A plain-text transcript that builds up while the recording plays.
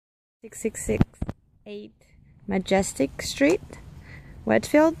6668 Majestic Street,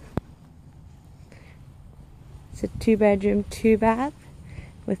 Whitfield. It's a 2-bedroom, 2-bath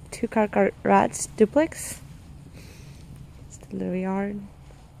with 2-car garage duplex. It's the little yard.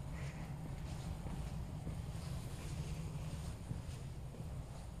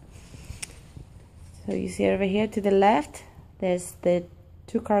 So you see over here to the left, there's the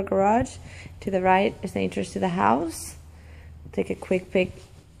 2-car garage. To the right is the entrance to the house. Take a quick peek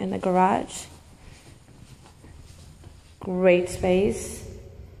in the garage. Great space.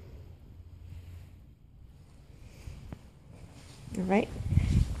 All right,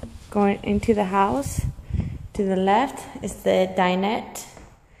 going into the house, to the left is the dinette,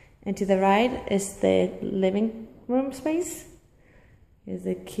 and to the right is the living room space. Here's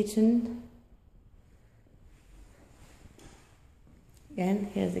the kitchen.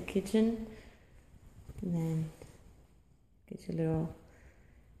 Again, here's the kitchen, and then get your little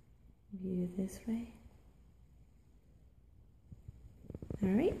view this way. All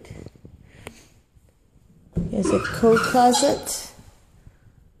right. Here's a coat closet.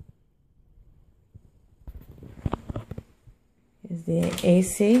 Here's the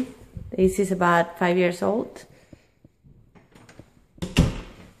AC. The AC is about 5 years old.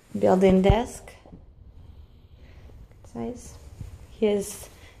 Built-in desk. Good size.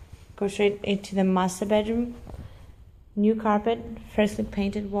 Go straight into the master bedroom. New carpet, freshly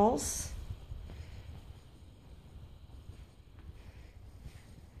painted walls.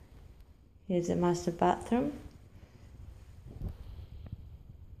 Here's the master bathroom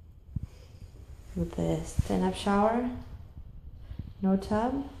with the stand-up shower, no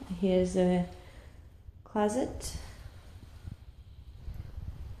tub. Here's the closet,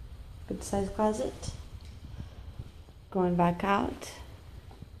 good size closet. Going back out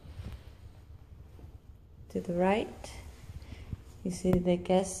to the right, you see the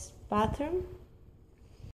guest bathroom.